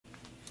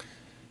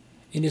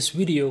In this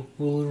video,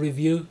 we will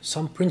review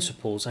some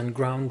principles and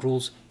ground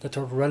rules that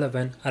are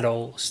relevant at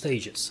all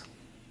stages.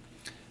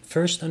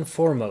 First and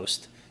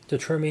foremost,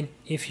 determine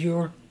if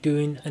you're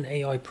doing an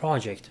AI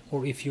project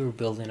or if you're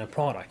building a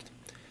product.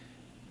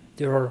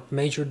 There are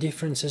major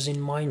differences in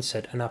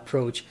mindset and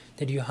approach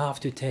that you have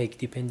to take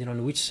depending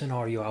on which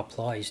scenario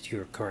applies to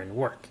your current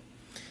work.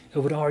 I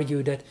would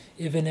argue that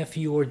even if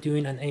you are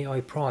doing an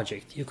AI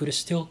project, you could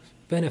still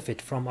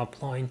benefit from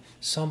applying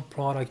some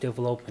product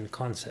development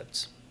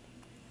concepts.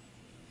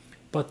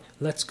 But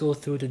let's go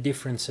through the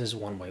differences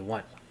one by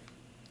one.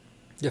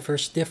 The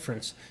first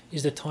difference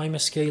is the time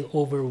scale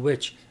over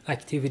which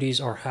activities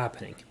are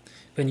happening.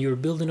 When you're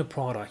building a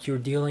product, you're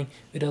dealing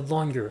with a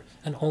longer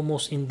and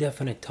almost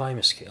indefinite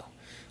time scale,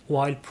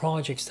 while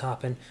projects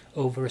happen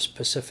over a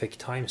specific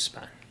time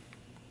span.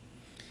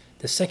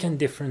 The second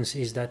difference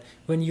is that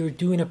when you're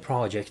doing a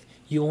project,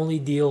 you only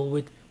deal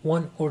with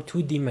one or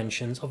two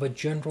dimensions of a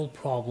general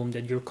problem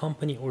that your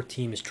company or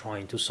team is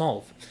trying to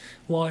solve.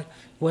 While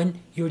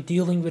when you're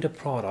dealing with a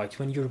product,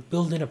 when you're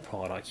building a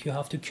product, you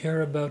have to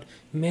care about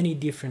many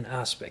different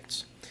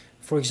aspects.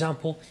 For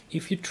example,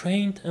 if you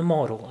trained a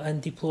model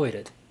and deployed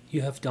it,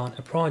 you have done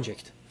a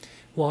project.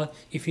 While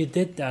if you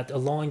did that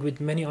along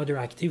with many other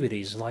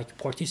activities like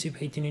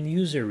participating in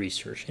user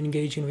research,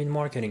 engaging with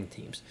marketing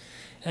teams,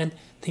 and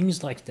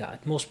things like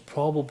that, most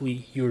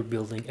probably you're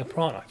building a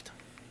product.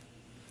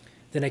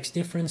 The next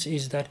difference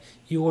is that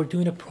you are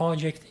doing a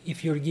project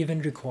if you're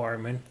given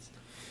requirements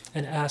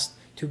and asked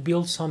to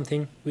build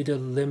something with a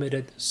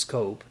limited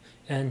scope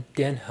and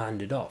then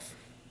hand it off.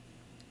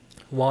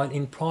 While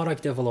in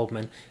product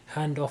development,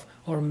 handoff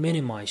are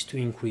minimized to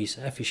increase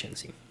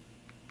efficiency.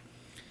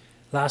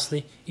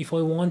 Lastly, if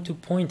I want to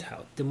point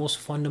out the most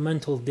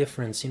fundamental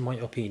difference in my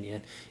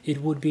opinion,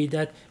 it would be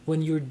that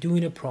when you're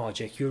doing a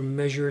project, you're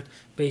measured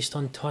based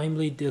on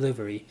timely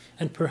delivery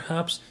and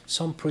perhaps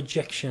some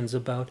projections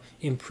about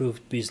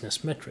improved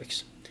business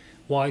metrics.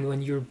 While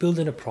when you're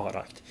building a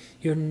product,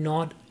 you're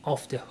not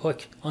off the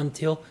hook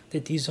until the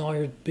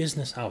desired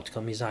business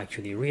outcome is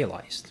actually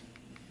realized.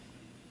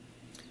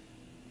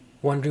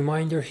 One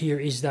reminder here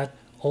is that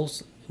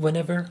also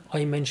whenever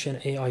I mention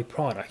AI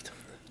product,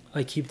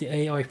 I keep the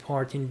AI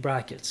part in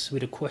brackets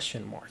with a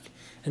question mark,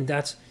 and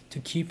that's to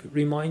keep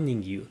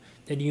reminding you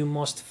that you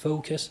must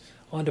focus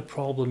on the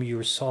problem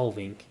you're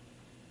solving.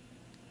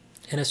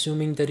 And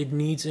assuming that it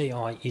needs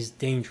AI is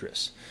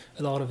dangerous.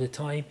 A lot of the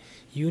time,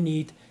 you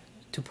need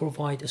to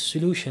provide a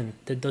solution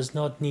that does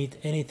not need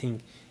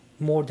anything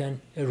more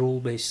than a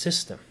rule-based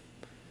system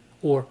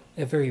or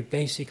a very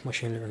basic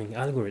machine learning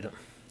algorithm.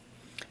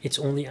 It's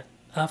only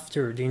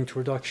after the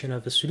introduction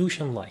of a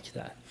solution like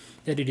that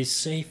that it is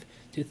safe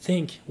to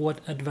think what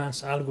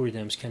advanced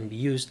algorithms can be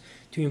used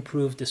to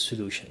improve the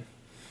solution,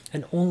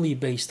 and only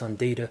based on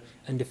data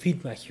and the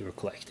feedback you're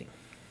collecting.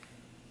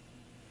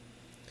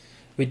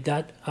 With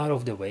that out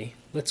of the way,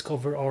 let's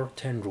cover our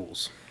 10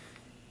 rules.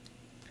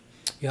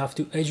 You have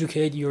to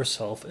educate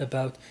yourself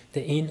about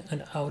the in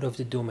and out of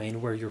the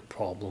domain where your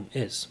problem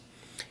is.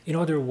 In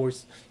other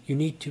words, you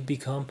need to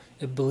become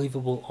a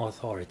believable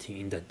authority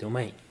in that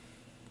domain.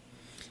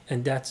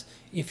 And that's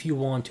if you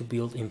want to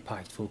build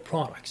impactful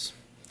products.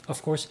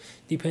 Of course,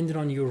 depending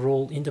on your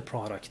role in the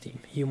product team,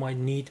 you might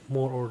need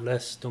more or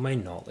less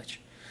domain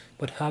knowledge,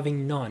 but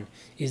having none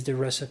is the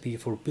recipe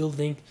for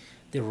building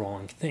the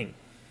wrong thing.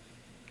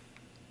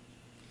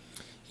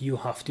 You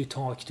have to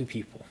talk to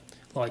people,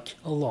 like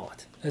a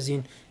lot, as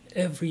in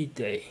every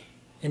day,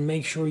 and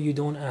make sure you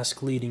don't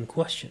ask leading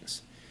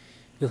questions.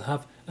 We'll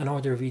have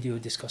another video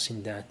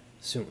discussing that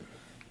soon.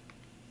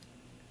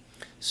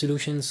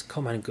 Solutions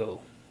come and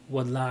go.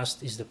 What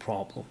lasts is the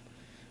problem.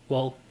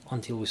 Well,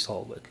 until we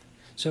solve it.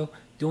 So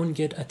don't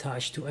get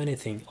attached to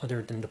anything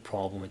other than the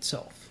problem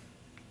itself.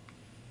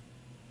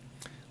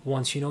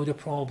 Once you know the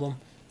problem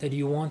that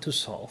you want to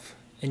solve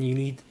and you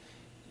need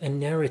a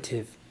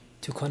narrative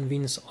to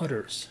convince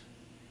others.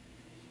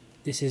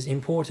 This is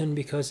important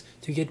because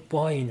to get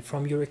buy-in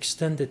from your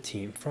extended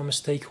team, from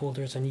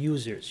stakeholders and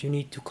users, you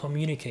need to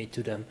communicate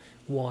to them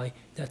why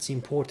that's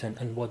important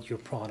and what your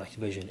product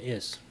vision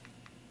is.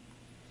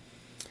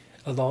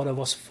 A lot of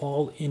us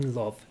fall in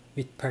love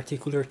with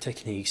particular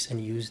techniques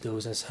and use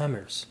those as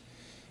hammers.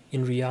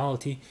 In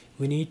reality,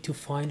 we need to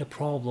find a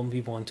problem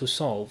we want to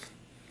solve,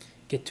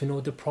 get to know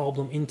the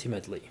problem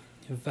intimately,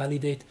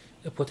 validate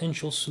a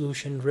potential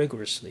solution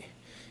rigorously,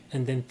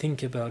 and then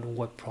think about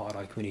what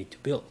product we need to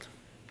build.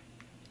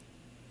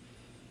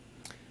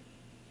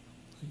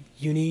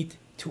 You need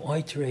to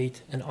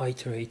iterate and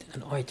iterate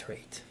and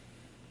iterate.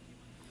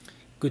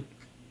 Good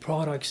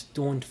products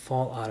don't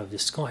fall out of the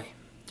sky.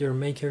 Their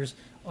makers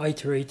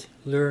iterate,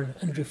 learn,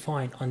 and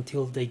refine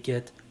until they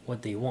get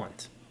what they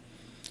want.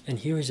 And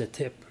here is a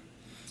tip.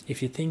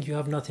 If you think you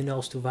have nothing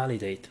else to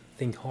validate,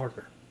 think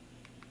harder.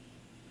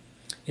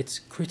 It's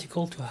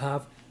critical to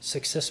have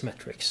success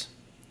metrics.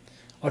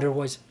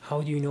 Otherwise,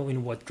 how do you know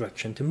in what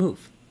direction to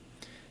move?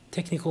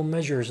 Technical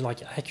measures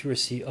like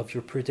accuracy of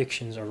your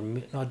predictions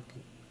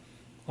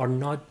are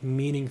not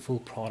meaningful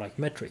product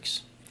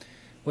metrics.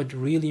 What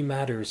really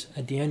matters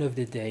at the end of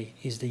the day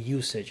is the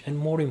usage, and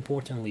more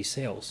importantly,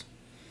 sales.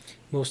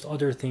 Most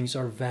other things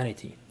are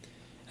vanity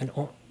and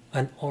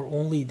are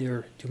only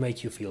there to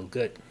make you feel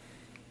good.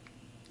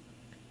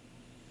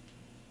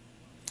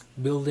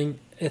 Building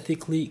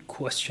ethically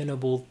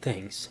questionable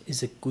things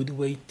is a good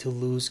way to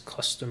lose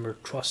customer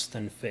trust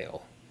and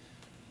fail.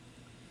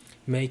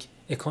 Make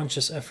a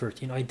conscious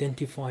effort in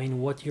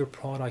identifying what your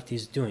product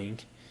is doing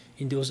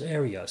in those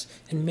areas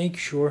and make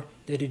sure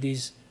that it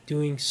is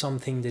doing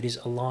something that is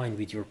aligned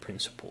with your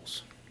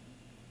principles.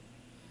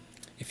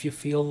 If you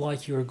feel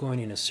like you're going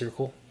in a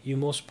circle, you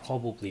most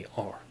probably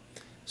are.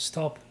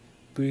 Stop,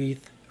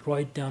 breathe,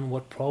 write down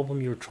what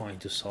problem you're trying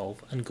to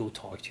solve, and go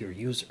talk to your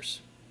users.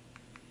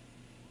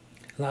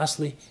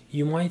 Lastly,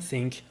 you might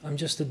think, I'm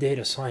just a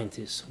data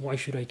scientist, why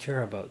should I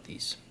care about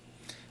these?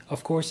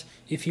 Of course,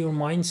 if your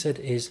mindset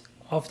is,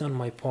 I've done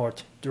my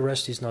part, the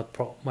rest is not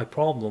my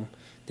problem,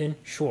 then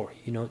sure,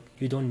 you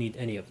don't need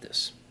any of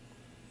this.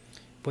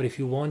 But if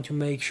you want to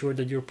make sure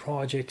that your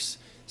projects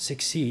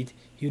succeed,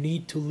 you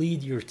need to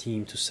lead your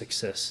team to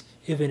success,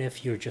 even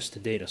if you're just a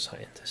data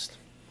scientist.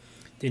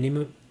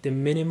 The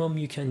minimum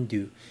you can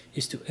do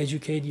is to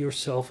educate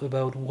yourself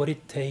about what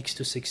it takes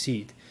to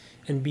succeed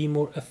and be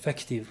more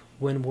effective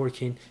when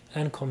working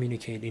and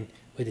communicating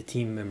with the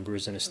team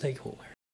members and stakeholders.